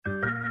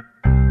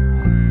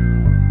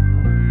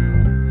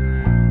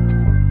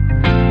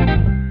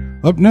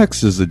Up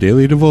next is the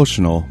Daily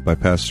Devotional by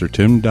Pastor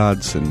Tim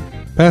Dodson,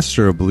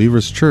 pastor of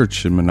Believers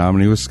Church in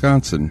Menominee,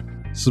 Wisconsin.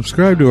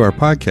 Subscribe to our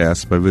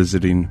podcast by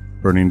visiting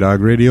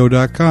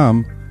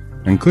BurningDogRadio.com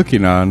and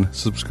clicking on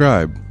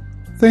subscribe.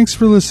 Thanks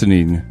for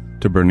listening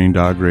to Burning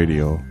Dog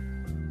Radio.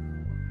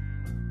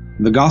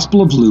 The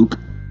Gospel of Luke,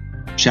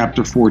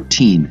 chapter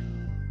 14.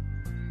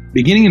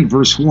 Beginning in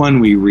verse 1,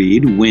 we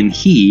read, "When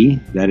he,"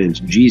 that is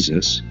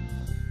Jesus,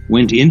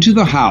 "went into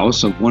the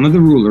house of one of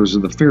the rulers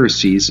of the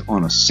Pharisees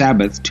on a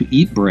Sabbath to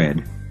eat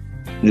bread,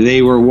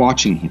 they were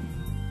watching him.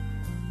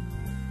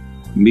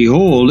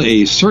 Behold,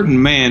 a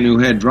certain man who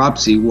had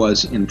dropsy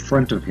was in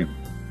front of him.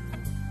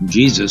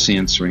 Jesus,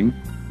 answering,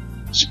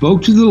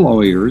 spoke to the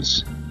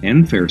lawyers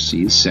and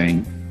Pharisees,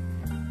 saying,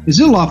 Is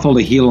it lawful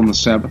to heal on the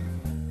Sabbath?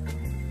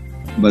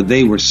 But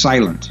they were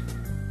silent.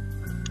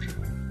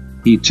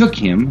 He took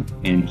him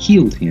and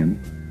healed him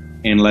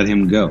and let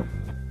him go."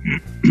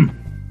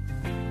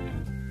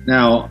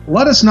 Now,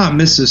 let us not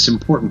miss this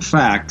important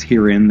fact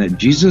herein that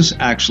Jesus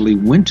actually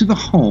went to the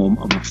home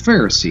of a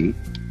Pharisee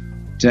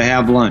to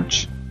have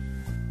lunch.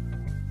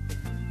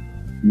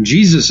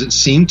 Jesus, it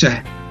seemed,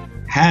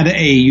 had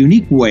a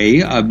unique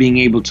way of being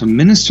able to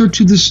minister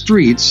to the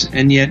streets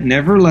and yet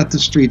never let the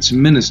streets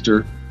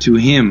minister to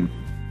him.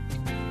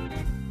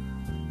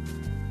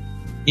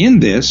 In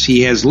this,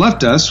 he has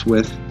left us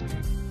with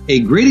a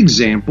great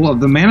example of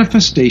the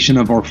manifestation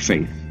of our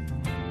faith.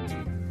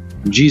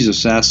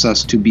 Jesus asks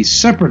us to be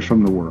separate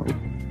from the world,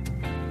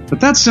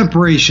 but that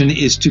separation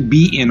is to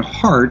be in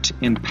heart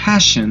and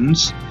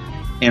passions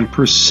and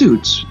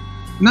pursuits,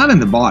 not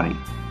in the body.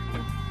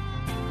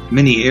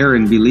 Many err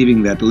in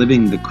believing that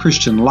living the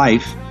Christian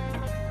life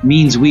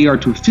means we are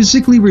to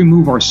physically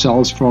remove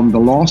ourselves from the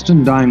lost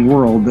and dying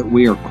world that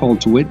we are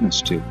called to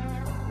witness to.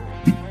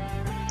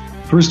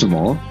 First of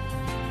all,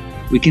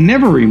 we can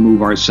never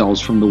remove ourselves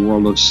from the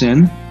world of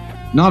sin,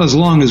 not as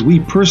long as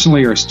we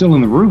personally are still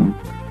in the room.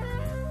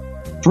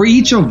 For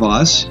each of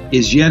us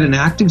is yet an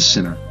active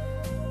sinner,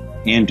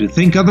 and to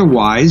think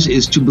otherwise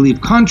is to believe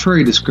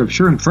contrary to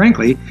Scripture, and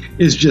frankly,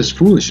 is just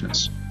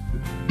foolishness.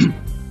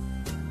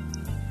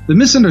 The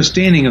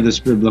misunderstanding of this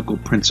biblical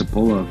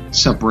principle of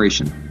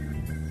separation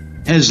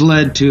has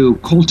led to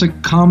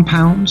cultic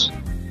compounds,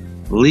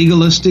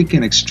 legalistic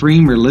and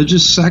extreme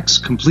religious sects,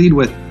 complete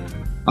with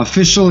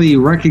officially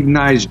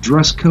recognized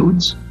dress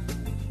codes,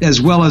 as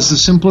well as the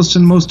simplest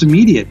and most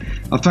immediate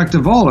effect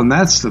of all, and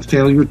that's the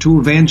failure to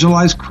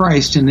evangelize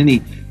Christ in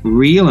any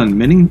real and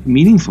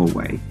meaningful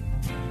way.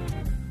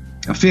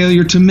 A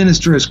failure to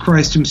minister as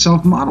Christ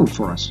himself modeled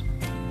for us.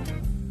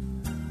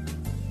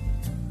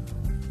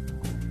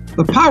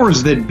 The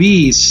powers that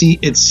be,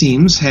 it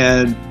seems,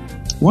 had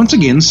once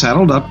again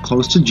saddled up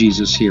close to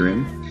Jesus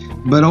herein,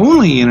 but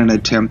only in an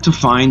attempt to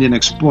find and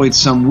exploit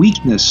some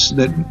weakness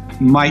that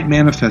might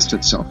manifest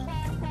itself.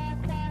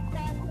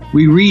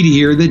 We read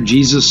here that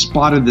Jesus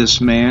spotted this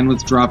man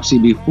with dropsy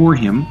before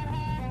him.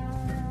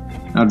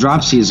 Now,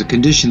 dropsy is a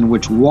condition in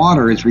which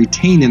water is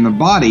retained in the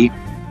body,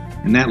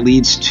 and that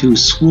leads to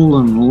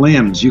swollen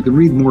limbs. You can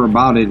read more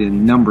about it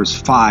in Numbers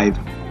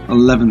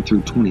 5:11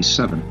 through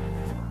 27.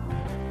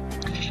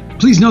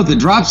 Please note that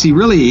dropsy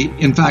really,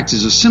 in fact,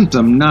 is a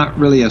symptom, not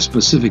really a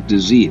specific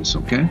disease,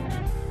 okay?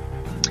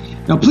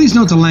 Now, please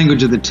note the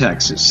language of the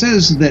text. It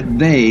says that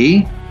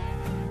they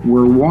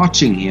were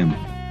watching him.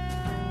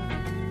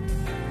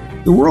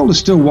 The world is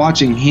still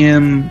watching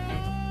him,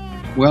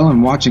 well,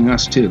 and watching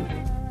us too.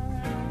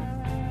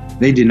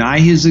 They deny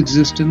his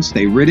existence,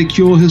 they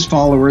ridicule his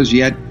followers,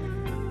 yet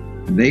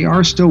they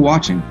are still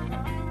watching.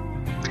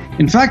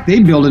 In fact, they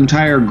build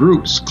entire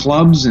groups,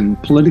 clubs,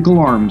 and political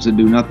arms that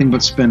do nothing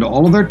but spend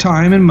all of their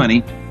time and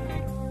money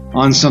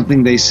on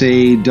something they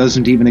say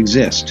doesn't even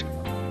exist.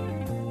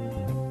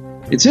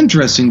 It's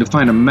interesting to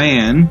find a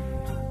man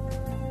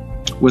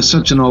with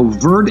such an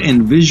overt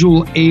and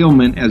visual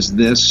ailment as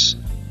this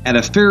at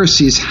a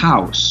Pharisee's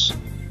house,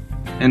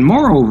 and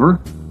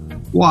moreover,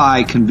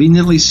 why,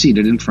 conveniently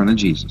seated in front of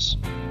Jesus.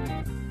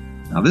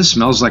 Now, this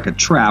smells like a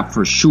trap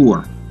for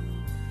sure.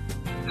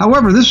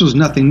 However, this was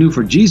nothing new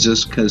for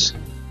Jesus, because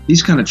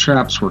these kind of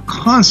traps were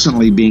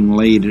constantly being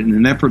laid in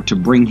an effort to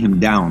bring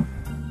him down.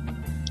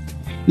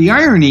 The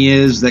irony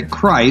is that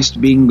Christ,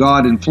 being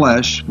God in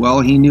flesh, well,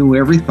 he knew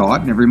every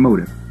thought and every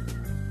motive.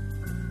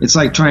 It's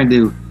like trying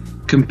to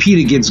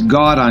compete against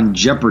God on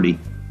Jeopardy.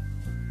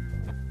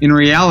 In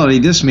reality,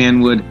 this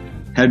man would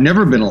have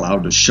never been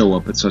allowed to show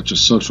up at such a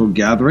social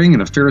gathering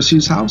in a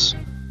Pharisee's house.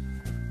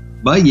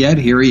 But yet,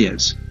 here he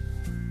is.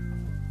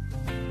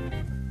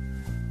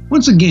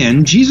 Once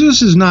again,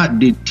 Jesus is not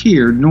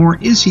deterred, nor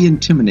is he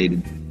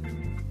intimidated.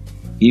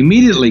 He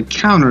immediately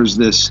counters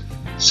this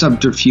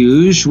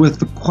subterfuge with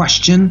the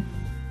question,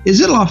 is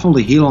it lawful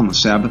to heal on the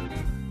Sabbath?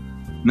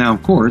 Now,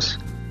 of course,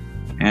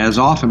 as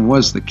often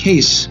was the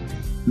case,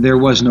 there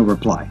was no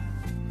reply.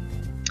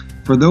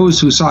 For those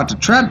who sought to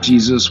trap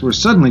Jesus were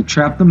suddenly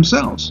trapped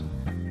themselves.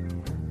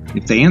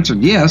 If they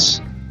answered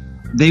yes,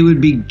 they would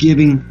be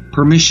giving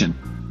permission.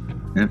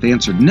 And if they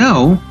answered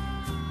no,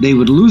 they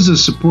would lose the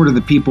support of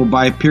the people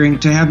by appearing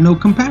to have no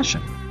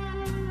compassion.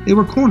 They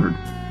were cornered.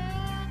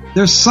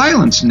 Their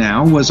silence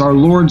now was our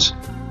Lord's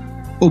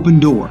open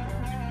door.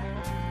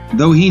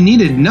 Though he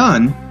needed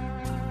none,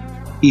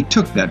 he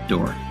took that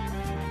door.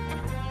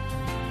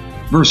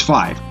 Verse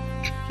 5,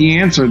 he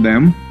answered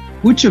them,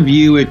 "Which of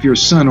you, if your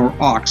son or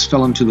ox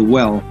fell into the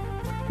well,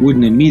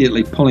 wouldn't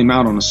immediately pull him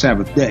out on a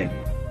Sabbath day?"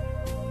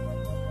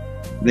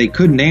 They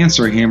couldn't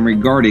answer him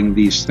regarding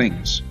these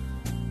things.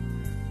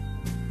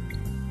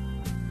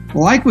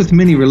 Like with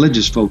many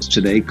religious folks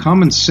today,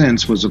 common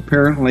sense was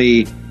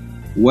apparently,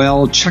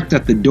 checked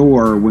at the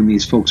door when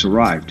these folks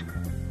arrived.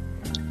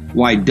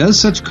 Why does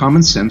such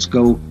common sense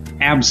go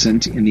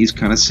absent in these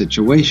kind of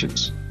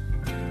situations?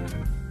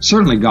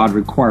 Certainly God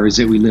requires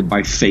that we live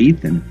by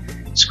faith, and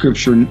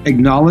Scripture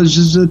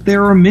acknowledges that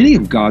there are many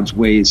of God's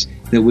ways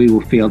that we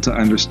will fail to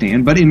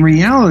understand, but in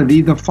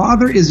reality, the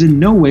Father is in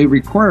no way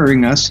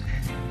requiring us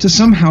to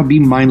somehow be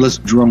mindless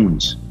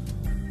drones.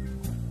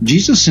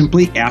 Jesus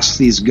simply asked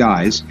these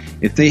guys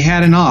if they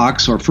had an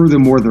ox, or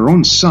furthermore their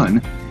own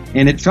son,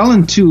 and it fell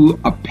into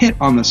a pit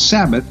on the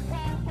Sabbath,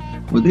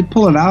 would they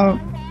pull it out,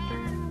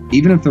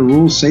 even if the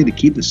rules say to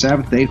keep the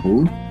Sabbath day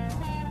holy?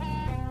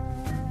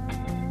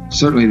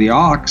 Certainly the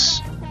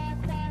ox,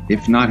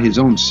 if not his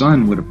own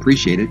son, would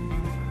appreciate it.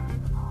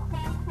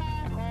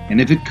 And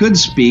if it could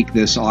speak,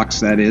 this ox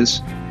that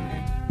is,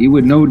 he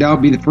would no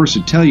doubt be the first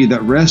to tell you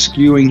that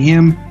rescuing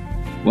him,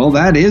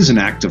 that is an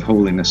act of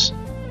holiness.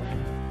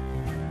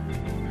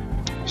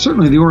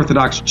 Certainly the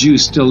Orthodox Jew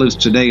still lives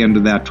today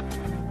under that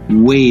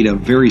weight of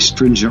very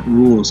stringent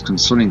rules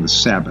concerning the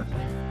Sabbath.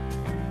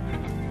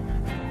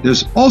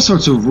 There's all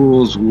sorts of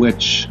rules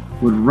which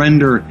would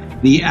render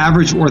the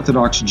average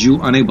Orthodox Jew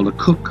unable to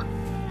cook,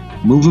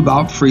 move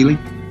about freely,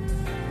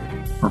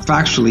 or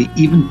factually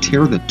even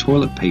tear the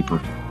toilet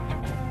paper.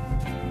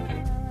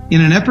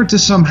 In an effort to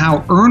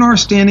somehow earn our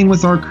standing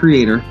with our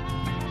Creator,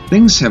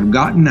 things have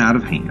gotten out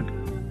of hand.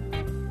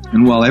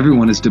 And while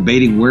everyone is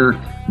debating where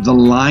the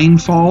line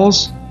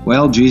falls,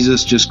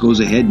 Jesus just goes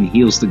ahead and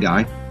heals the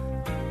guy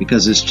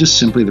because it's just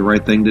simply the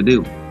right thing to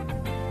do.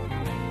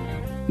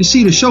 You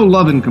see, to show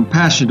love and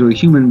compassion to a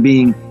human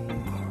being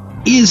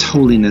is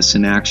holiness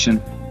in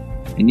action.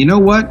 And you know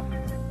what?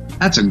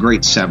 That's a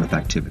great Sabbath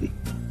activity.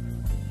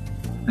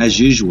 As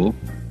usual,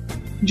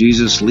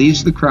 Jesus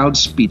leaves the crowd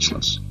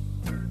speechless.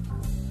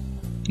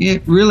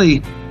 It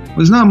really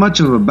was not much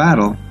of a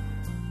battle,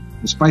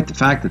 despite the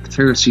fact that the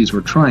Pharisees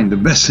were trying the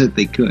best that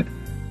they could.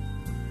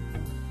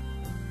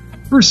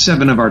 Verse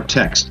 7 of our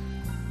text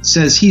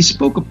says, "He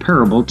spoke a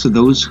parable to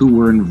those who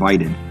were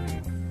invited.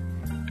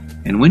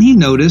 And when he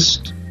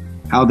noticed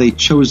how they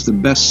chose the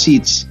best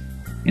seats,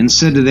 and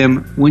said to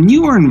them, 'When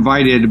you are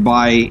invited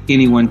by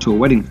anyone to a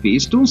wedding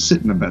feast, don't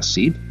sit in the best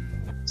seat,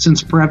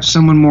 since perhaps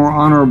someone more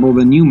honorable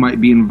than you might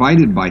be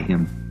invited by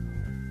him.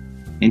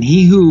 And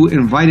he who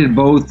invited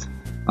both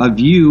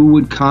of you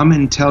would come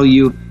and tell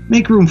you,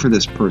 make room for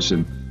this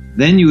person.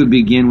 Then you would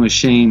begin with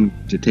shame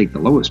to take the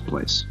lowest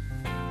place.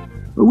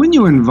 But when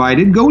you are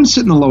invited, go and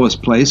sit in the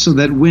lowest place, so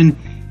that when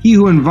he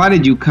who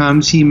invited you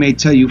comes, he may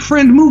tell you,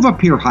 friend, move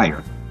up here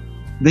higher,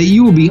 that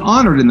you will be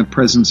honored in the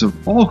presence of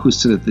all who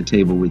sit at the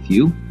table with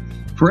you.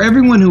 For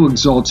everyone who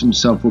exalts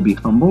himself will be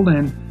humbled,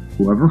 and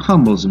whoever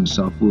humbles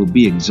himself will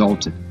be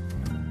exalted.'"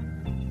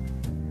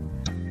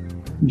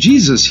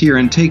 Jesus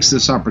here takes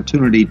this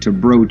opportunity to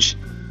broach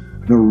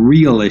the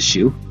real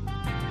issue,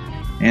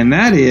 and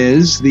that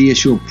is the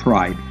issue of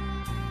pride.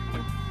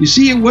 You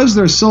see, it was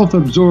their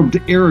self-absorbed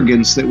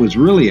arrogance that was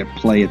really at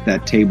play at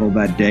that table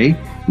that day,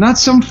 not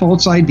some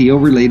false ideal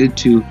related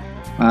to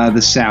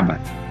the Sabbath.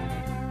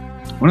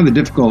 One of the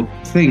difficult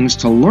things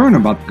to learn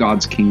about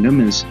God's kingdom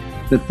is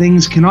that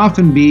things can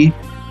often be,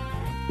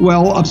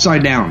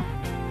 upside down.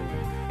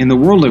 In the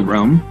worldly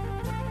realm,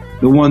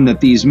 the one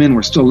that these men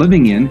were still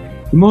living in,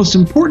 the most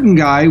important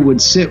guy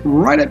would sit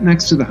right up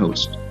next to the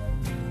host.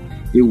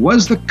 It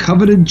was the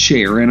coveted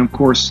chair, and of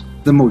course,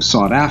 the most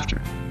sought after.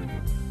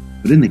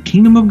 But in the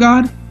kingdom of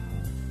God,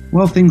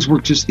 things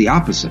work just the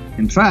opposite.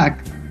 In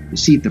fact, the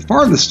seat the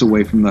farthest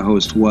away from the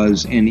host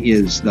was and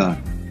is the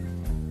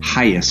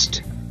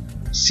highest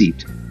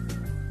seat.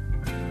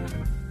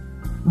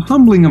 The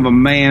humbling of a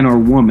man or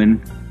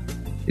woman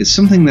is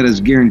something that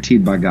is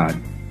guaranteed by God.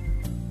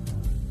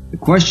 The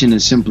question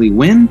is simply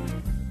when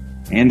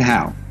and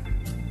how.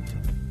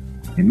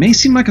 It may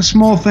seem like a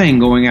small thing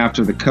going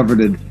after the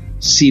coveted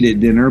seat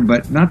at dinner,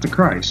 but not to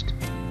Christ.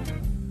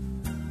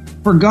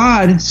 For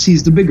God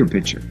sees the bigger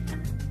picture.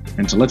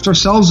 And to lift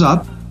ourselves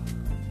up,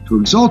 to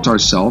exalt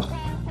ourselves,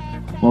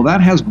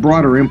 that has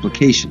broader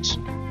implications.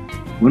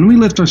 When we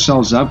lift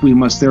ourselves up, we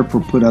must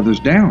therefore put others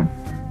down.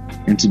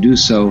 And to do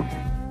so,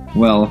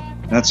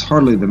 that's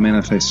hardly the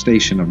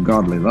manifestation of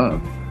godly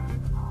love.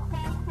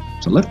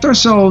 To lift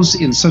ourselves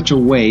in such a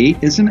way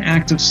is an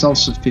act of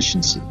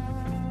self-sufficiency,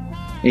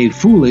 a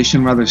foolish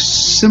and rather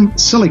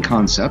silly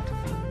concept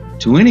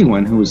to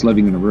anyone who is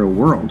living in the real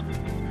world.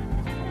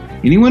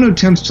 Anyone who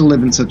attempts to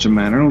live in such a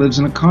manner lives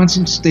in a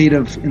constant state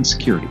of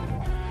insecurity,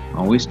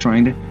 always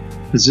trying to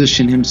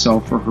position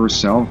himself or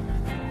herself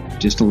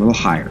just a little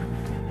higher.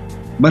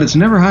 But it's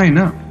never high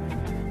enough.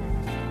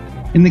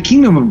 In the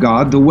kingdom of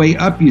God, the way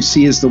up you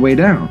see is the way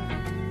down.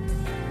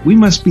 We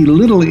must be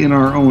little in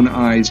our own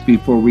eyes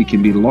before we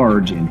can be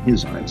large in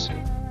His eyes.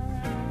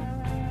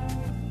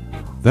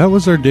 That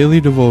was our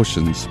daily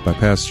devotions by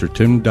Pastor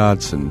Tim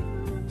Dodson.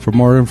 For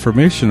more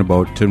information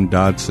about Tim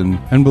Dodson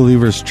and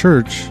Believers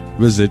Church,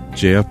 visit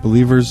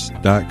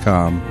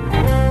jfbelievers.com.